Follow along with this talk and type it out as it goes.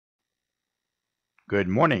Good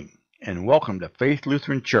morning, and welcome to Faith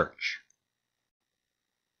Lutheran Church.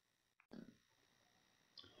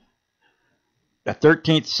 The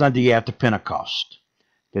 13th Sunday after Pentecost.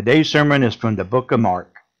 Today's sermon is from the book of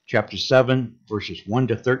Mark, chapter 7, verses 1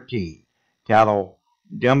 to 13, titled,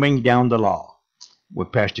 Dumbing Down the Law,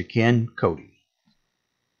 with Pastor Ken Kothe.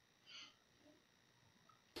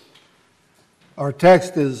 Our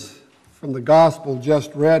text is from the gospel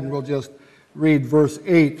just read, and we'll just read verse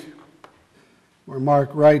 8, where Mark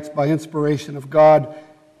writes, by inspiration of God,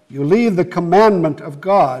 you leave the commandment of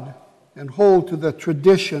God and hold to the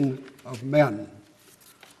tradition of men.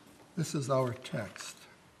 This is our text.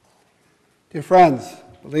 Dear friends,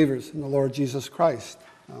 believers in the Lord Jesus Christ,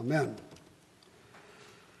 amen.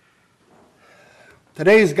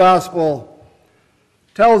 Today's gospel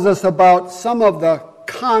tells us about some of the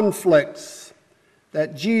conflicts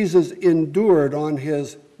that Jesus endured on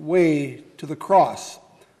his way to the cross,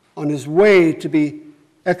 on his way to be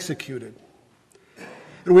executed.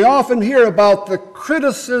 And we often hear about the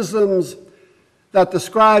criticisms that the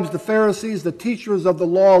scribes, the Pharisees, the teachers of the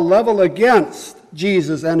law level against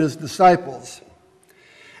Jesus and his disciples.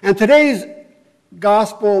 And today's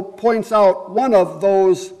gospel points out one of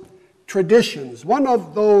those traditions, one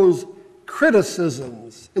of those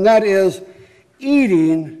criticisms, and that is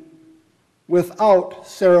eating without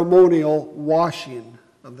ceremonial washing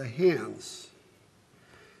of the hands.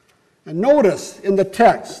 And notice in the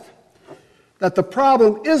text that the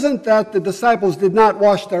problem isn't that the disciples did not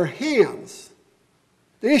wash their hands.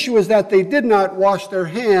 The issue is that they did not wash their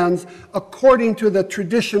hands according to the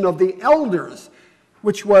tradition of the elders,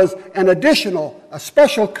 which was an additional, a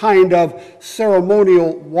special kind of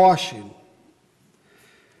ceremonial washing.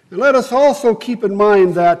 And let us also keep in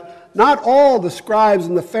mind that not all the scribes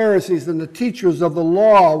and the Pharisees and the teachers of the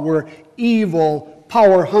law were evil,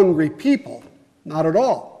 power-hungry people. Not at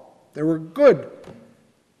all. There were good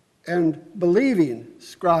and believing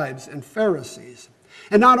scribes and Pharisees.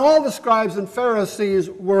 And not all the scribes and Pharisees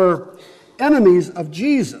were enemies of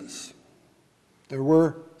Jesus. There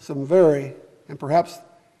were some very, and perhaps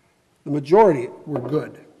the majority were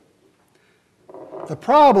good. The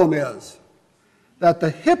problem is that the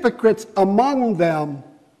hypocrites among them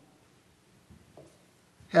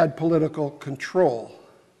had political control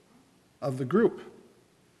of the group.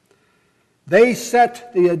 They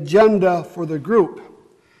set the agenda for the group,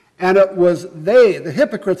 and it was they, the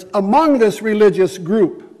hypocrites among this religious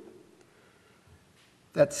group,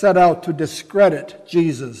 that set out to discredit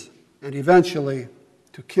Jesus and eventually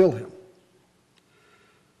to kill him.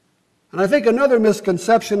 And I think another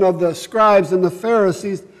misconception of the scribes and the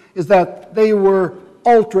Pharisees is that they were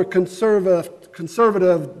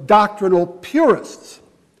ultra-conservative doctrinal purists.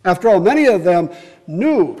 After all, many of them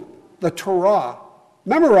knew the Torah,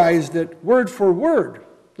 memorized it word for word.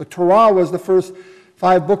 The Torah was the first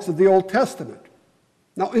 5 books of the Old Testament.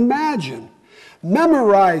 Now imagine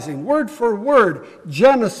memorizing word for word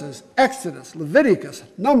Genesis, Exodus, Leviticus,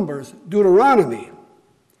 Numbers, Deuteronomy.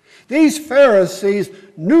 These Pharisees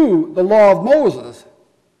knew the law of Moses,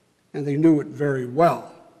 and they knew it very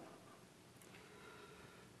well.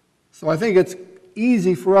 So I think it's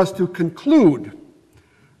easy for us to conclude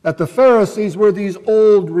that the Pharisees were these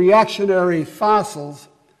old reactionary fossils,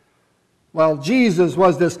 while Jesus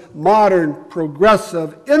was this modern,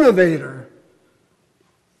 progressive innovator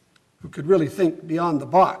who could really think beyond the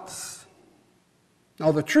box.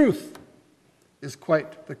 Now, the truth is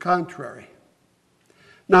quite the contrary.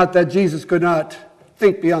 Not that Jesus could not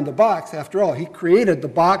think beyond the box. After all, he created the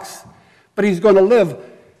box, but he's going to live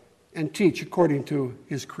and teach according to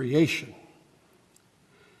his creation.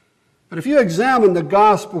 But if you examine the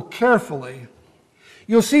gospel carefully,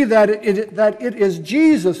 you'll see that it is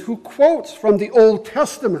Jesus who quotes from the Old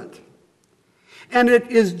Testament. And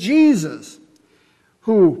it is Jesus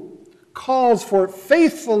who calls for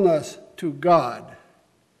faithfulness to God,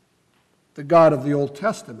 the God of the Old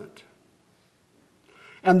Testament.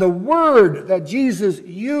 And the word that Jesus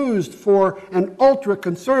used for an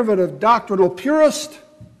ultra-conservative doctrinal purist,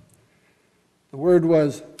 the word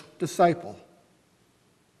was disciple,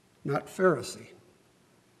 not Pharisee.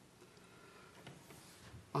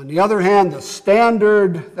 On the other hand, the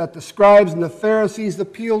standard that the scribes and the Pharisees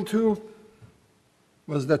appealed to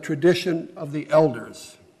was the tradition of the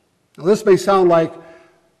elders. Now, this may sound like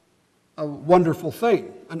a wonderful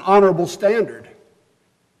thing, an honorable standard,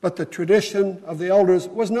 but the tradition of the elders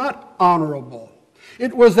was not honorable.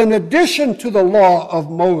 It was an addition to the law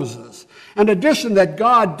of Moses, an addition that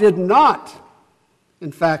God did not,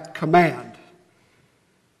 in fact, command.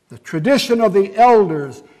 The tradition of the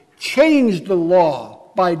elders changed the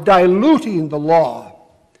law by diluting the law.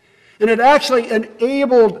 And it actually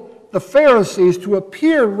enabled the Pharisees to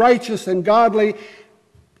appear righteous and godly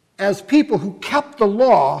as people who kept the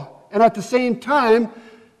law, and at the same time,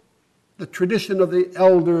 the tradition of the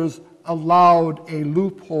elders allowed a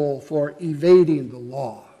loophole for evading the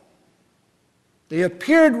law. They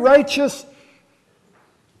appeared righteous,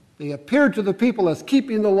 they appeared to the people as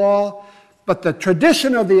keeping the law, but the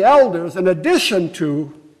tradition of the elders, in addition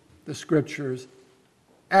to the scriptures,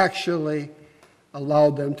 actually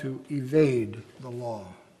allowed them to evade the law.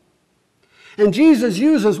 And Jesus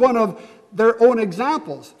uses one of their own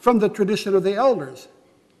examples from the tradition of the elders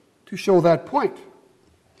to show that point.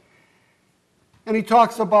 And he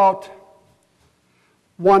talks about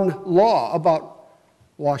one law, about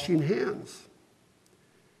washing hands.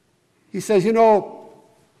 He says,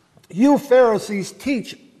 you Pharisees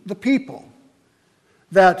teach the people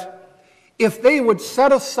that if they would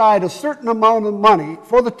set aside a certain amount of money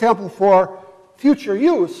for the temple for future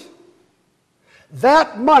use,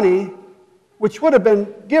 that money, which would have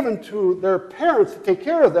been given to their parents to take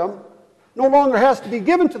care of them, no longer has to be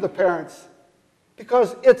given to the parents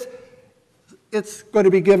because it's going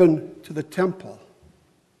to be given to the temple.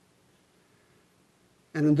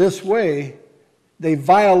 And in this way, they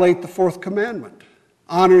violate the fourth commandment.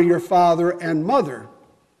 Honor your father and mother.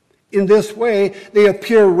 In this way, they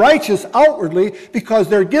appear righteous outwardly because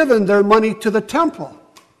they're given their money to the temple.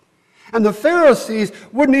 And the Pharisees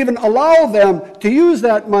wouldn't even allow them to use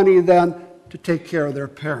that money then to take care of their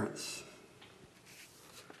parents.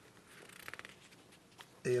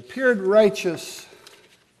 They appeared righteous,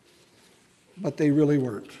 but they really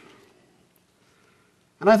weren't.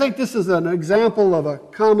 And I think this is an example of a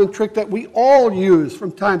common trick that we all use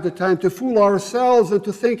from time to time to fool ourselves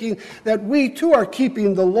into thinking that we too are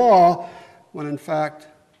keeping the law, when in fact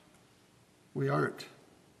we aren't.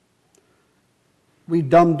 We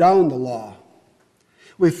dumb down the law.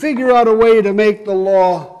 We figure out a way to make the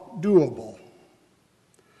law doable.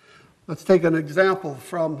 Let's take an example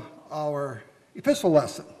from our epistle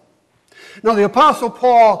lesson. Now, the Apostle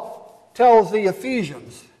Paul tells the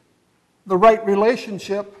Ephesians the right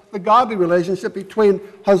relationship, the godly relationship between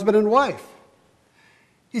husband and wife.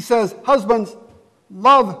 He says, husbands,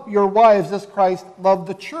 love your wives as Christ loved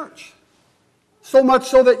the church, so much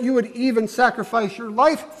so that you would even sacrifice your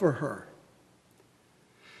life for her.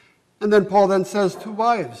 And then Paul then says to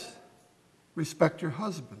wives, respect your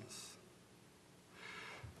husbands.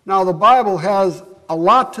 Now, the Bible has a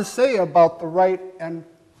lot to say about the right and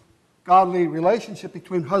godly relationship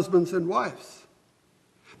between husbands and wives.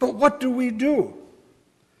 But what do?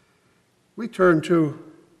 We turn to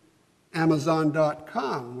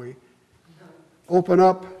Amazon.com. We open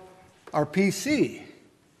up our PC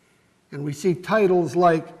and we see titles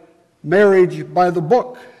like Marriage by the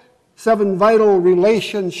Book, 7 Vital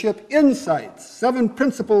Relationship Insights, 7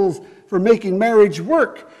 Principles for Making Marriage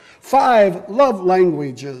Work, 5 Love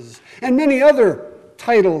Languages, and many other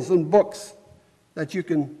titles and books that you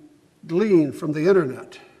can glean from the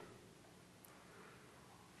internet.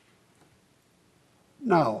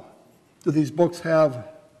 Now, do these books have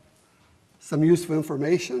some useful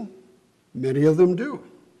information? Many of them do.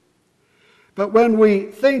 But when we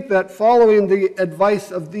think that following the advice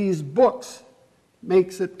of these books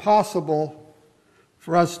makes it possible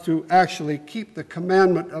for us to actually keep the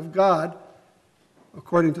commandment of God,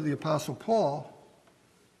 according to the Apostle Paul,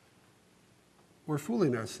 we're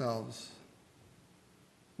fooling ourselves.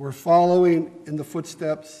 We're following in the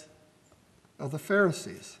footsteps of the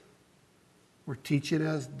Pharisees. We're teaching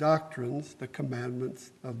as doctrines the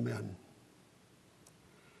commandments of men.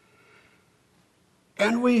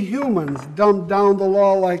 And we humans dumb down the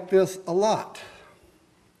law like this a lot.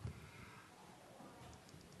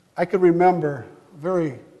 I can remember a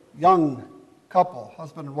very young couple,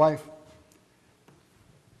 husband and wife,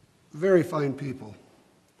 very fine people.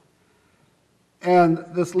 And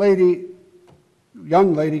this lady,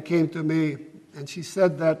 young lady, came to me and she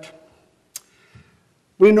said that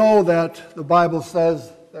we know that the Bible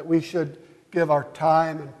says that we should give our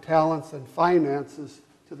time and talents and finances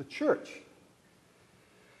to the church.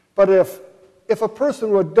 But if a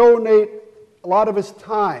person would donate a lot of his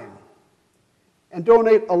time and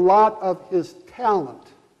donate a lot of his talent,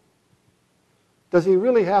 does he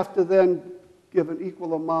really have to then give an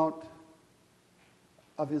equal amount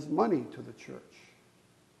of his money to the church?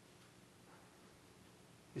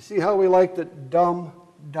 You see how we like to dumb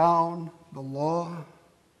down the law?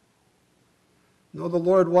 No, the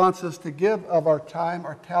Lord wants us to give of our time,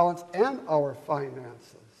 our talents, and our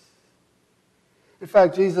finances. In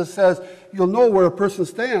fact, Jesus says, you'll know where a person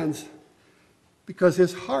stands because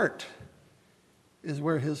his heart is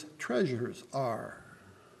where his treasures are.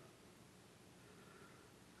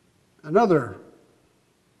 Another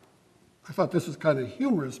I thought this was kind of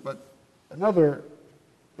humorous, but another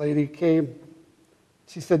lady came.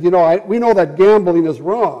 She said, we know that gambling is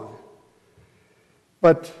wrong,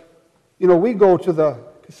 but, we go to the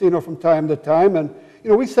casino from time to time, and,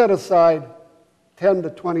 we set aside $10 to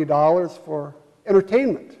 $20 for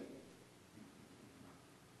entertainment.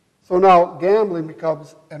 So now gambling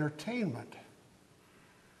becomes entertainment.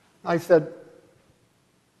 I said,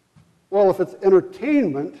 well, if it's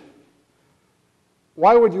entertainment,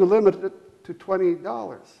 why would you limit it to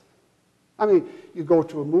 $20? I mean, you go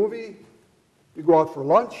to a movie, you go out for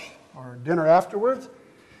lunch or dinner afterwards,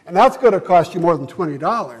 and that's going to cost you more than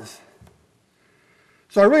 $20.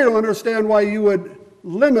 So I really don't understand why you would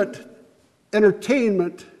limit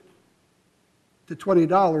entertainment to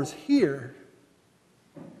 $20 here,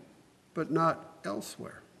 but not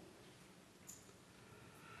elsewhere.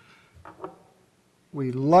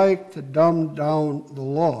 We like to dumb down the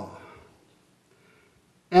law,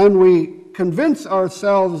 and we convince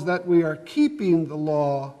ourselves that we are keeping the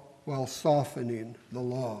law while softening the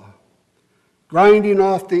law, grinding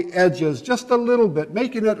off the edges just a little bit,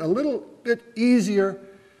 making it a little bit easier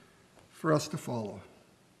for us to follow.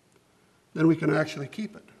 Then we can actually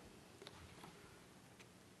keep it.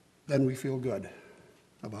 Then we feel good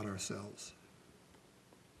about ourselves.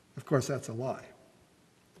 Of course, that's a lie.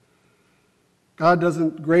 God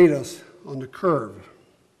doesn't grade us on the curve.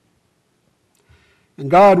 And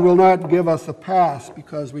God will not give us a pass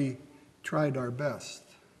because we tried our best.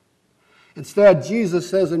 Instead, Jesus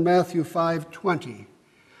says in Matthew 5:20,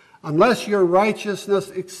 unless your righteousness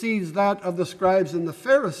exceeds that of the scribes and the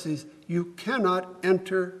Pharisees, you cannot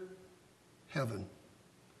enter heaven.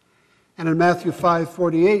 And in Matthew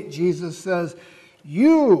 5:48, Jesus says,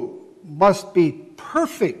 you must be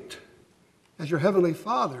perfect as your heavenly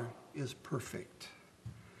Father is perfect.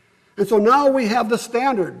 And so now we have the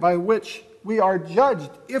standard by which we are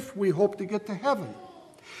judged if we hope to get to heaven.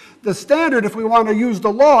 The standard, if we want to use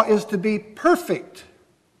the law, is to be perfect.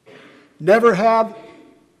 Never have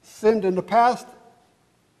sinned in the past.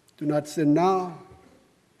 Do not sin now.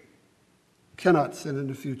 Cannot sin in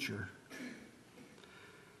the future.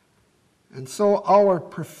 And so our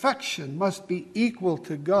perfection must be equal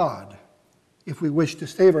to God if we wish to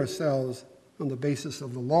save ourselves on the basis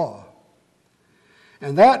of the law.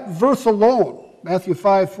 And that verse alone, Matthew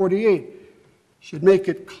 5:48, should make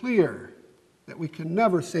it clear that we can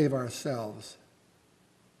never save ourselves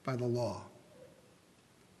by the law.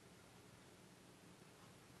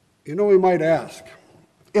 We might ask,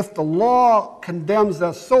 if the law condemns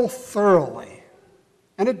us so thoroughly,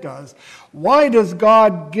 and it does, why does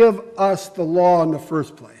God give us the law in the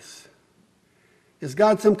first place? Is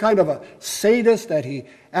God some kind of a sadist that he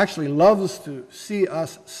actually loves to see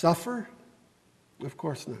us suffer? Of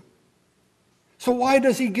course not. So why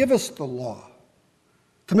does he give us the law?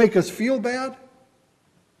 To make us feel bad?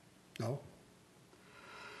 No.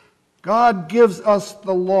 God gives us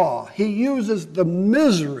the law. He uses the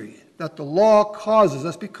misery that the law causes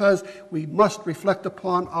us because we must reflect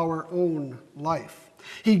upon our own life.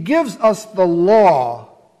 He gives us the law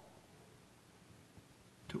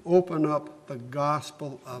to open up the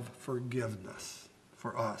gospel of forgiveness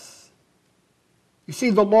for us. You see,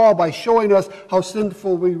 the law, by showing us how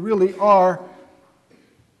sinful we really are,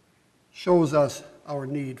 shows us our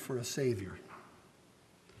need for a Savior.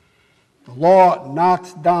 The law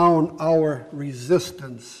knocks down our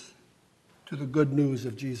resistance to the good news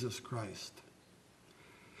of Jesus Christ.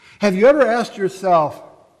 Have you ever asked yourself,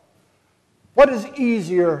 what is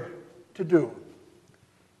easier to do?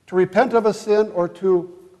 To repent of a sin or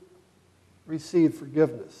to receive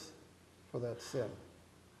forgiveness for that sin?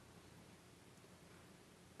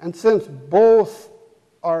 And since both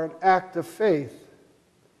are an act of faith,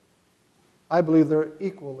 I believe they're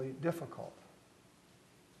equally difficult.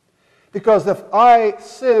 Because if I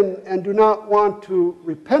sin and do not want to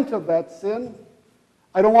repent of that sin,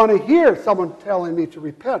 I don't want to hear someone telling me to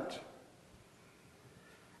repent.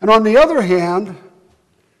 And on the other hand,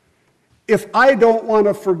 if I don't want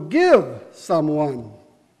to forgive someone,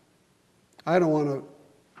 I don't want to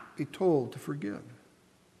be told to forgive.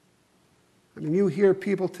 I mean, you hear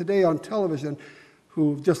people today on television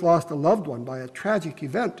who've just lost a loved one by a tragic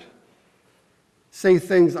event say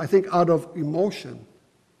things, I think, out of emotion.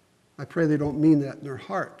 I pray they don't mean that in their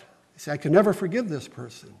heart. They say, I can never forgive this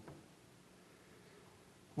person.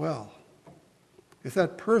 Well, if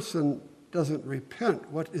that person doesn't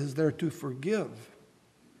repent, what is there to forgive?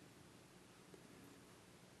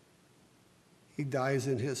 He dies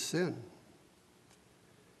in his sin.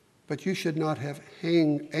 But you should not have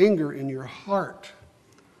anger in your heart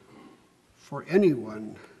for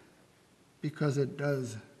anyone because it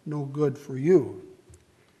does no good for you.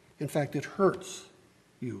 In fact, it hurts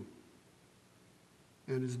you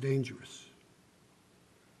and is dangerous.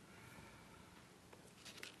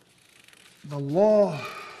 The law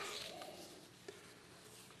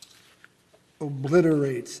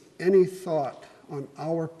obliterates any thought on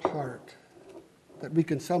our part that we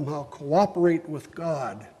can somehow cooperate with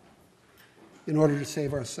God in order to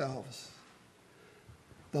save ourselves.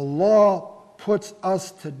 The law puts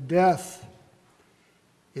us to death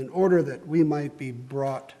in order that we might be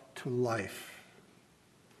brought to life,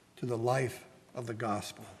 to the life of the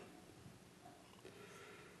gospel.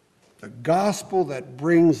 The gospel that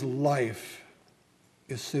brings life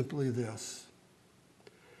is simply this: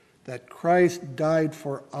 that Christ died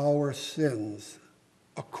for our sins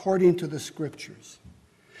according to the Scriptures,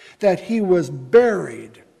 that he was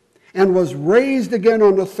buried and was raised again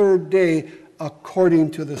on the third day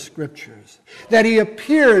according to the Scriptures, that he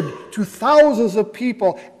appeared to thousands of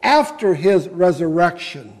people after his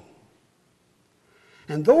resurrection.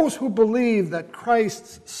 And those who believe that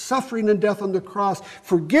Christ's suffering and death on the cross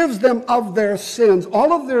forgives them of their sins,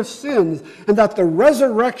 all of their sins, and that the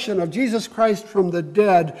resurrection of Jesus Christ from the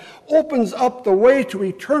dead opens up the way to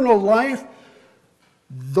eternal life,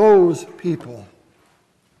 those people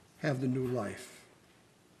have the new life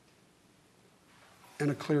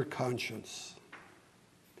and a clear conscience.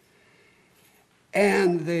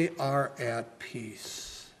 And they are at peace,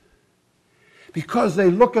 because they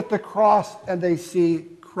look at the cross and they see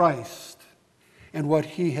Christ and what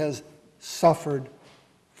he has suffered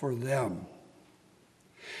for them.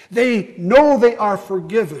 They know they are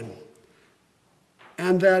forgiven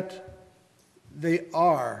and that they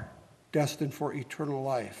are destined for eternal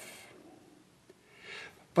life.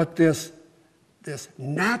 But this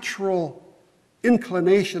natural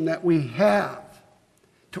inclination that we have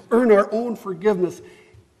to earn our own forgiveness,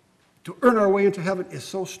 to earn our way into heaven, is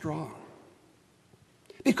so strong.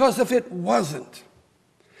 Because if it wasn't,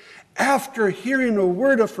 after hearing a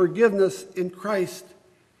word of forgiveness in Christ,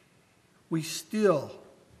 we still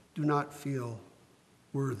do not feel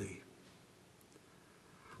worthy.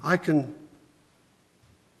 I can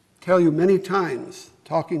tell you many times,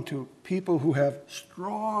 talking to people who have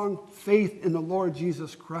strong faith in the Lord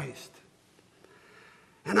Jesus Christ,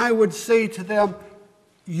 and I would say to them,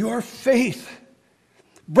 your faith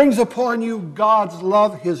brings upon you God's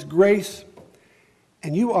love, his grace,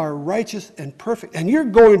 and you are righteous and perfect, and you're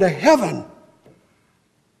going to heaven.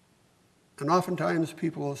 And oftentimes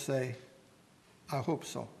people will say, I hope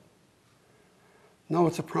so. No,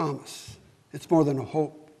 it's a promise. It's more than a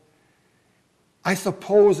hope. I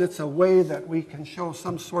suppose it's a way that we can show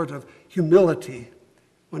some sort of humility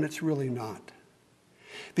when it's really not.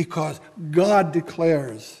 Because God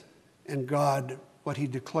declares, and God, what he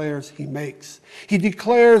declares, he makes. He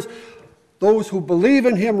declares those who believe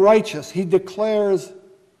in him righteous. He declares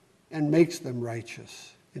and makes them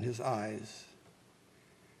righteous in his eyes.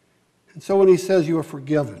 And so when he says you are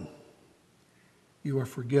forgiven, you are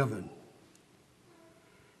forgiven.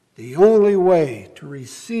 The only way to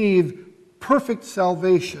receive perfect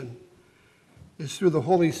salvation is through the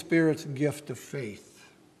Holy Spirit's gift of faith.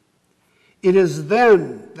 It is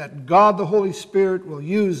then that God the Holy Spirit will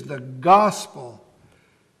use the gospel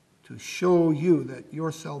to show you that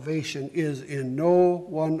your salvation is in no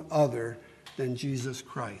one other than Jesus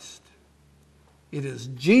Christ. It is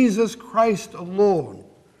Jesus Christ alone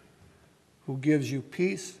who gives you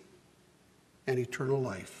peace and eternal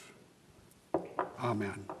life.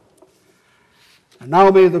 Amen. And now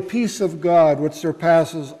may the peace of God, which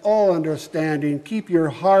surpasses all understanding, keep your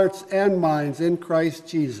hearts and minds in Christ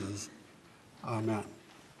Jesus. Amen.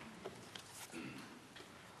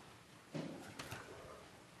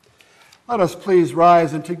 Let us please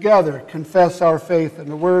rise and together confess our faith in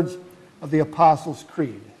the words of the Apostles'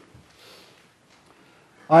 Creed.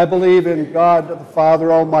 I believe in God the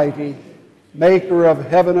Father Almighty, maker of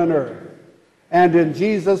heaven and earth, and in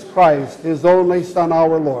Jesus Christ, his only Son,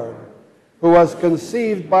 our Lord, who was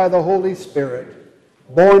conceived by the Holy Spirit,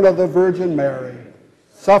 born of the Virgin Mary,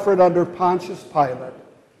 suffered under Pontius Pilate,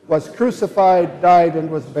 was crucified, died, and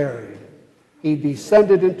was buried. He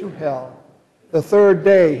descended into hell. The third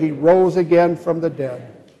day he rose again from the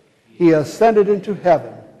dead. He ascended into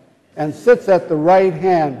heaven and sits at the right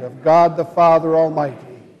hand of God the Father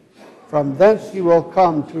Almighty. From thence he will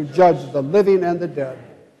come to judge the living and the dead.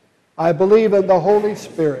 I believe in the Holy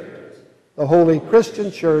Spirit, the holy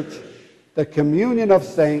Christian church, the communion of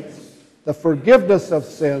saints, the forgiveness of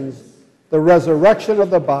sins, the resurrection of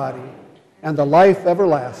the body, and the life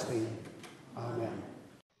everlasting. Amen.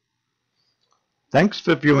 Thanks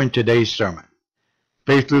for viewing today's sermon.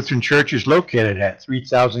 Faith Lutheran Church is located at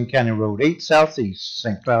 3000 County Road 8 Southeast,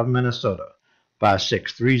 St. Cloud, Minnesota,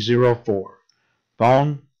 56304.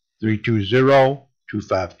 Phone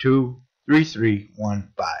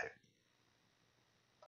 320-252-3315.